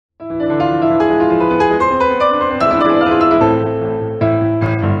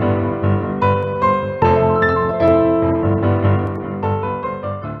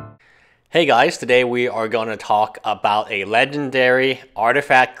Hey guys, today we are going to talk about a legendary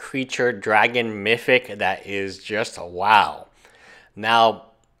artifact creature dragon mythic that is just wow. Now,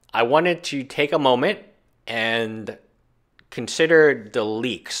 I wanted to take a moment and consider the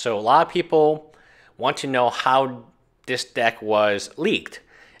leak. So a lot of people want to know how this deck was leaked,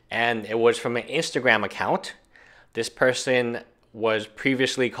 and it was from an Instagram account. This person was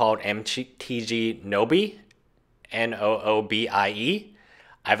previously called MTG Nobi, Noobie.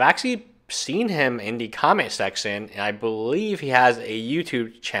 I've actually seen him in the comment section, and I believe he has a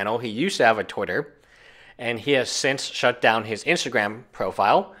YouTube channel. He used to have a Twitter, and he has since shut down his Instagram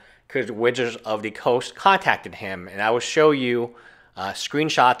profile because Wizards of the Coast contacted him. And I will show you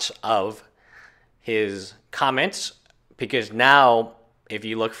screenshots of his comments, because now if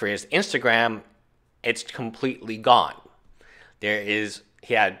you look for his Instagram, it's completely gone. He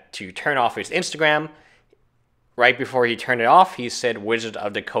had to turn off his Instagram. Right before he turned it off, he said Wizards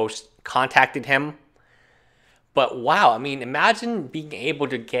of the Coast contacted him. But wow, I mean, imagine being able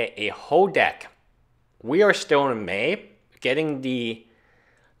to get a whole deck. We are still in May, getting the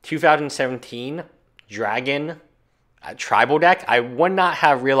 2017 Dragon Tribal deck. I would not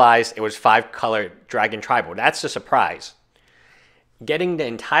have realized it was 5-color Dragon Tribal. That's a surprise. Getting the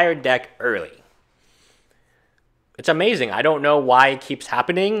entire deck early. It's amazing. I don't know why it keeps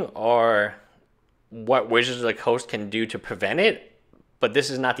happening or what Wizards of the Coast can do to prevent it, but this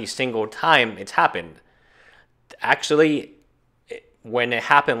is not the single time it's happened. Actually, when it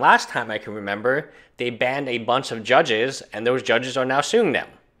happened last time, I can remember, they banned a bunch of judges, and those judges are now suing them.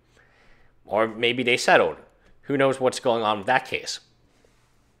 Or maybe they settled. Who knows what's going on with that case.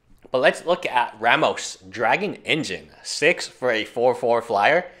 But let's look at Ramos Dragon Engine. 6 for a 4/4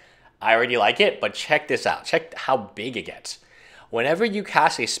 flyer. I already like it, but check this out. Check how big it gets. Whenever you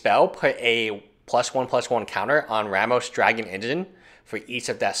cast a spell, put a +1/+1 counter on Ramos Dragon Engine for each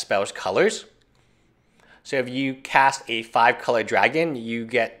of that spell's colors. So if you cast a 5-color dragon, you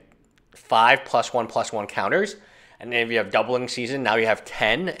get 5 +1/+1 counters. And then if you have doubling season, now you have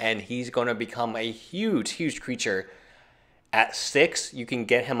 10, and he's going to become a huge creature. At 6, you can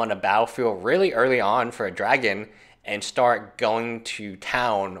get him on the battlefield really early on for a dragon and start going to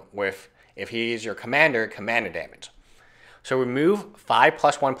town with, if he is your commander damage. So remove 5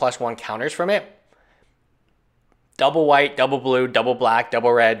 +1/+1 counters from it. Double white, double blue, double black,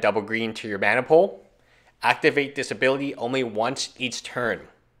 double red, double green to your mana pool. Activate this ability only once each turn.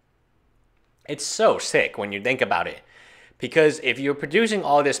 It's so sick when you think about it. Because if you're producing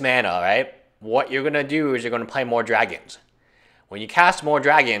all this mana, right, what you're going to do is you're going to play more dragons. When you cast more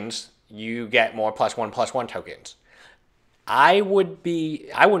dragons, you get more +1/+1 tokens. I would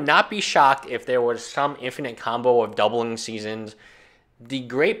not be shocked if there was some infinite combo of doubling seasons. The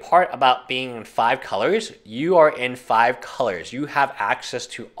great part about being in 5 colors, you are in 5 colors. You have access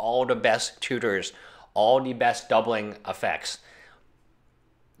to all the best tutors, all the best doubling effects.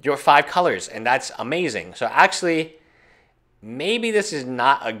 You're 5 colors, and that's amazing. So actually, maybe this is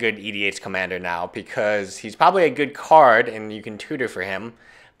not a good EDH commander now, because he's probably a good card and you can tutor for him.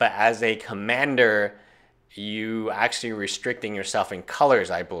 But as a commander, you actually restricting yourself in colors,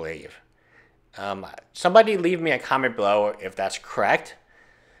 I believe. Somebody leave me a comment below if that's correct.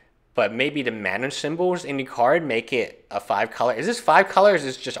 But maybe the mana symbols in the card make it a 5-color. Is this 5 colors?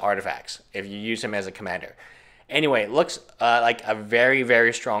 Is just artifacts if you use him as a commander? Anyway, it looks like a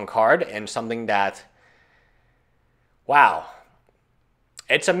very strong card, and something that, wow.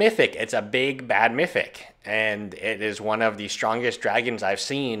 It's a mythic. It's a big, bad mythic. And it is one of the strongest dragons I've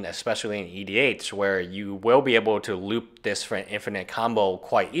seen, especially in EDH, where you will be able to loop this for an infinite combo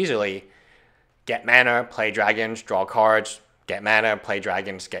quite easily. Get mana, play dragons, draw cards. Get mana, play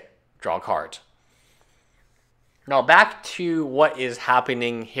dragons, draw cards. Now back to what is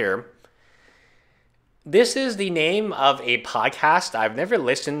happening here. This is the name of a podcast. I've never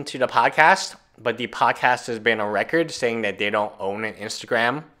listened to the podcast, but the podcast has been on record saying that they don't own an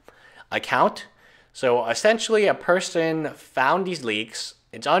Instagram account. So essentially, a person found these leaks.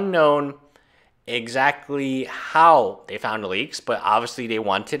 It's unknown exactly how they found the leaks, but obviously they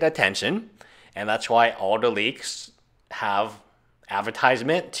wanted attention. And that's why all the leaks have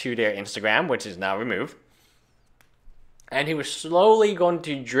advertisement to their Instagram, which is now removed. And he was slowly going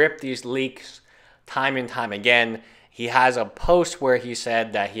to drip these leaks time and time again. He has a post where he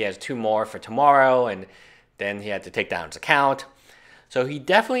said that he has 2 more for tomorrow, and then he had to take down his account. So he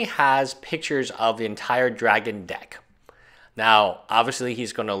definitely has pictures of the entire dragon deck. Now, obviously,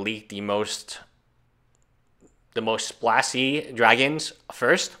 he's going to leak the most splashy dragons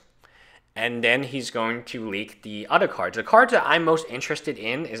first, and then he's going to leak the other cards. The cards that I'm most interested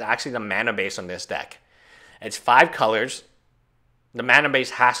in is actually the mana base on this deck. It's 5 colors. The mana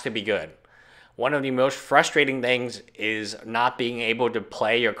base has to be good. One of the most frustrating things is not being able to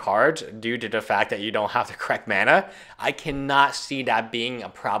play your cards due to the fact that you don't have the correct mana. I cannot see that being a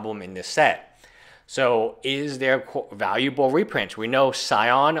problem in this set. So is there valuable reprints? We know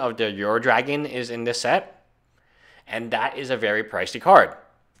Scion of the Eurodragon is in this set, and that is a very pricey card.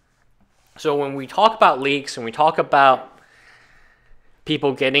 So when we talk about leaks and we talk about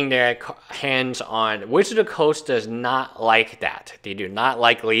people getting their hands on, Wizard of the Coast does not like that. They do not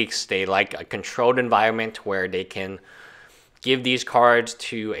like leaks. They like a controlled environment where they can give these cards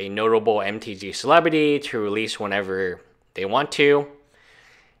to a notable MTG celebrity to release whenever they want to.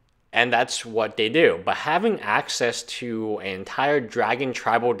 And that's what they do. But having access to an entire Dragon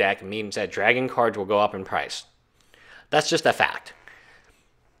tribal deck means that Dragon cards will go up in price. That's just a fact.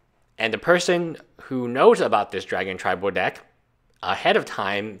 And the person who knows about this Dragon tribal deck ahead of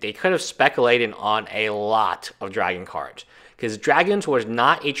time, they could have speculated on a lot of Dragon cards. Because Dragons was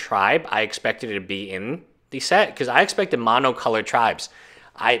not a tribe I expected it to be in the set. Because I expected monocolored tribes.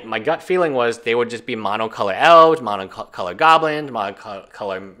 My gut feeling was they would just be monocolored elves, monocolored goblins,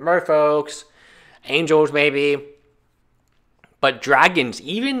 monocolored merfolks, angels maybe. But dragons,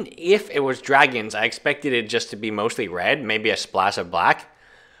 even if it was dragons, I expected it just to be mostly red, maybe a splash of black.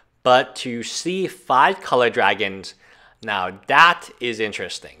 But to see 5-color dragons, now that is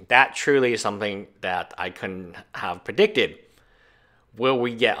interesting. That truly is something that I couldn't have predicted. Will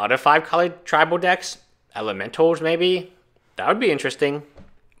we get other 5-colored tribal decks? Elementals maybe? That would be interesting.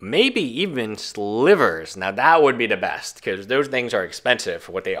 Maybe even slivers. Now that would be the best, because those things are expensive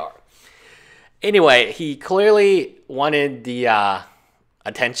for what they are. Anyway, he clearly wanted the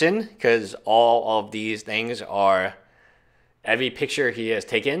attention, because all of these things are, every picture he has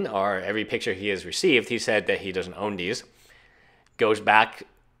taken or every picture he has received, he said that he doesn't own these, goes back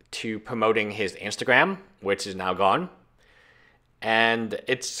to promoting his Instagram, which is now gone. And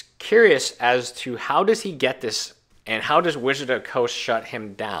it's curious as to how does he get this, and how does Wizard of the Coast shut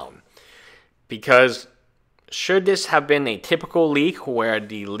him down? Because should this have been a typical leak where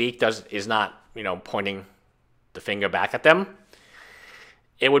the leak is not, pointing the finger back at them,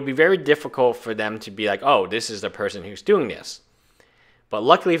 it would be very difficult for them to be like, oh, this is the person who's doing this. But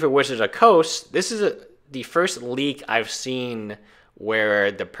luckily for Wizard of the Coast, this is the first leak I've seen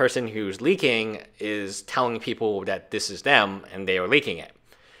where the person who's leaking is telling people that this is them and they are leaking it.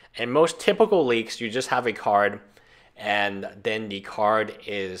 In most typical leaks, you just have a card and then the card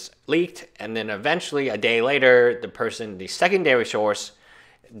is leaked, and then eventually a day later, the secondary source,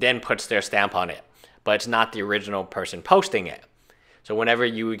 then puts their stamp on it. But it's not the original person posting it. So whenever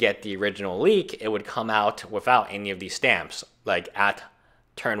you get the original leak, it would come out without any of these stamps, like at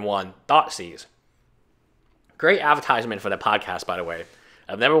turn 1 Thoughtseize. Great advertisement for the podcast, by the way.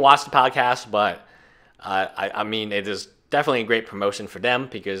 I've never watched the podcast, but I mean, it is definitely a great promotion for them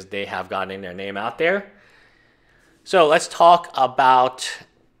because they have gotten their name out there. So let's talk about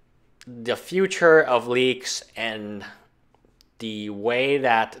the future of leaks and the way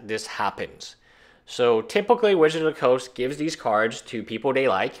that this happens. So typically Wizard of the Coast gives these cards to people they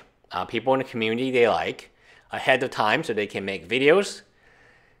like, people in the community they like, ahead of time so they can make videos.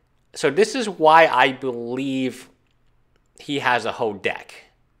 So this is why I believe he has a whole deck,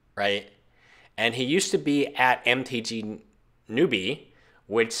 right? And he used to be at MTG Newbie,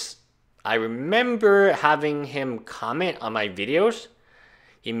 which I remember having him comment on my videos.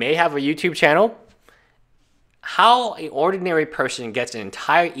 He may have a YouTube channel. How an ordinary person gets an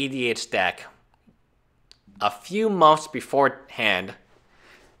entire EDH deck a few months beforehand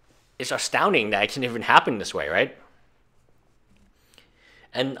is astounding that it can even happen this way, right?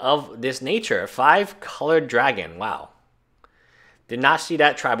 And of this nature, 5-colored dragon, wow. Did not see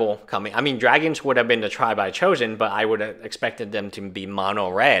that tribal coming. I mean, dragons would have been the tribe I chosen, but I would have expected them to be mono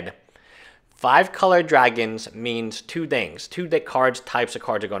red. 5-colored dragons means two things. Two types of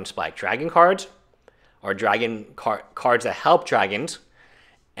cards are going to spike. Dragon cards, or dragon cards that help dragons.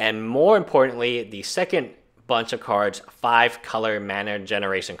 And more importantly, the second bunch of cards, 5-color mana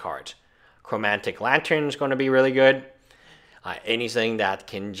generation cards. Chromatic Lantern is going to be really good. Anything that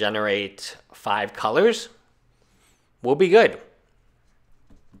can generate 5 colors will be good.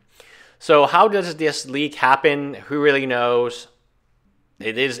 So how does this leak happen? Who really knows?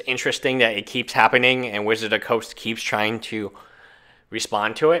 It is interesting that it keeps happening and Wizard of the Coast keeps trying to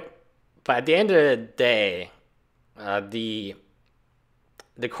respond to it. But at the end of the day, the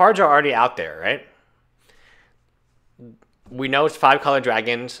cards are already out there, right? We know it's 5-color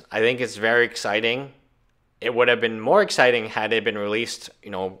dragons. I think it's very exciting. It would have been more exciting had it been released,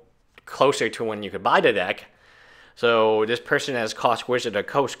 closer to when you could buy the deck. So this person has cost Wizard of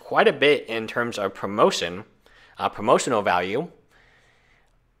the Coast quite a bit in terms of promotional value.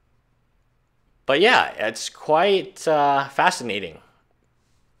 But yeah, it's quite fascinating.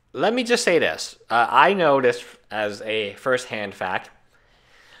 Let me just say this. I know this as a first-hand fact.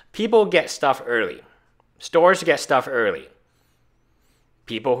 People get stuff early. Stores get stuff early.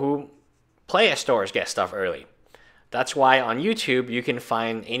 People who play at stores get stuff early. That's why on YouTube, you can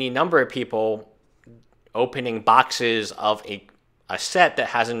find any number of people opening boxes of a set that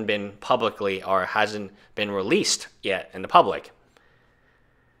hasn't been publicly or hasn't been released yet in the public.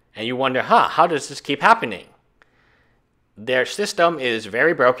 And you wonder, how does this keep happening? Their system is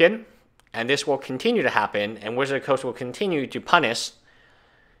very broken, and this will continue to happen, and Wizard of the Coast will continue to punish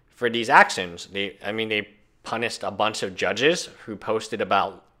for these actions. They punished a bunch of judges who posted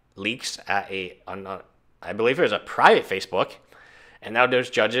about leaks at I believe it was a private Facebook, and now these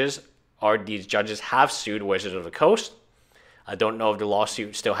judges have sued Wizards of the Coast. I don't know if the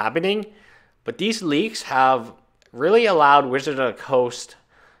lawsuit is still happening, but these leaks have really allowed Wizards of the Coast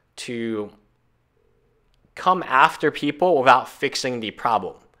to come after people without fixing the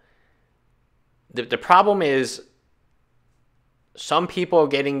problem. The problem is some people are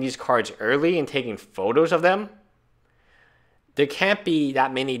getting these cards early and taking photos of them. There can't be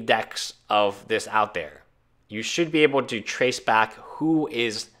that many decks of this out there. You should be able to trace back who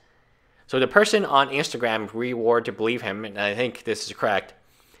is. So the person on Instagram, reward to believe him, and I think this is correct,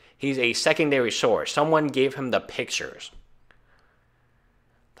 he's a secondary source. Someone gave him the pictures.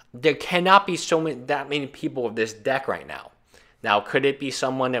 There cannot be that many people with this deck right now. Now, could it be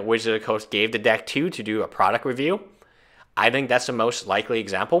someone that Wizard of the Coast gave the deck to do a product review? I think that's the most likely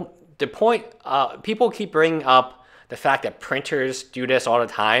example. The point, people keep bringing up the fact that printers do this all the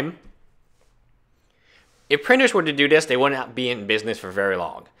time. If printers were to do this, they wouldn't be in business for very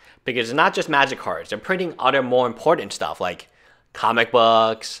long. Because it's not just Magic cards. They're printing other more important stuff like comic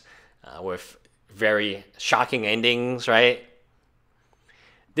books with very shocking endings, right?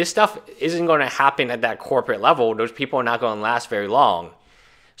 This stuff isn't going to happen at that corporate level. Those people are not going to last very long.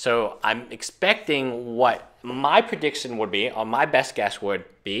 So I'm expecting what my prediction would be, or my best guess would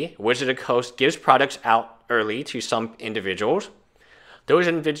be, Wizard of the Coast gives products out early to some individuals. Those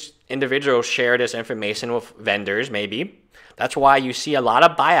individuals share this information with vendors, maybe. That's why you see a lot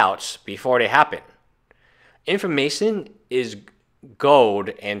of buyouts before they happen. Information is gold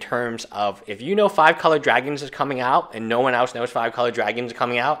in terms of, if you know 5-color dragons is coming out and no one else knows 5-color dragons are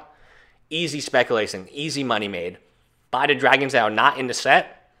coming out, easy speculation, easy money made. Buy the dragons that are not in the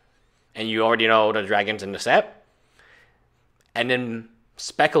set, and you already know the dragons in the set, and then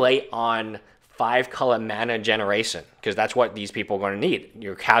speculate on 5-color mana generation, because that's what these people are going to need.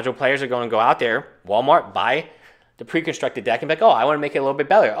 Your casual players are going to go out there, Walmart, buy the pre-constructed deck and be like, oh, I want to make it a little bit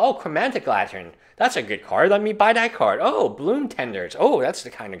better. Oh, Chromatic Lantern. That's a good card. Let me buy that card. Oh, Bloom Tenders. Oh, that's the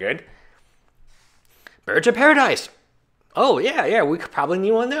kind of good. Birds of Paradise. Oh, yeah, we could probably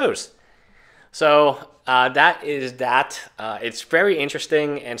need one of those. So that is that. It's very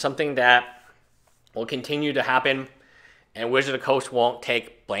interesting and something that will continue to happen. And Wizard of the Coast won't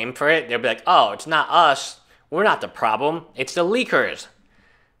take blame for it. They'll be like, oh, it's not us. We're not the problem. It's the leakers.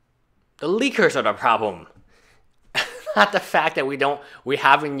 The leakers are the problem. Not the fact that we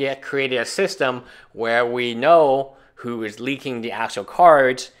haven't yet created a system where we know who is leaking the actual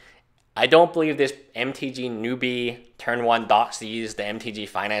cards. I don't believe this MTG newbie turn 1 doxies, the MTG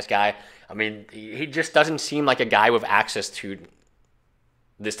finance guy. I mean, he just doesn't seem like a guy with access to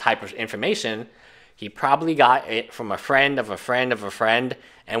this type of information. He probably got it from a friend of a friend of a friend.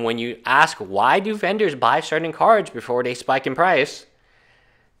 And when you ask, why do vendors buy certain cards before they spike in price?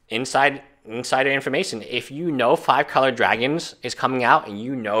 Insider information. If you know 5-color dragons is coming out and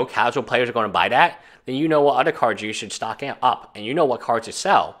you know casual players are going to buy that, then you know what other cards you should stock up, and you know what cards to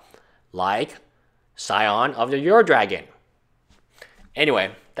sell, like Scion of the Euro Dragon.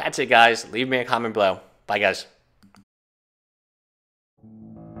 Anyway, that's it, guys. Leave me a comment below. Bye, guys.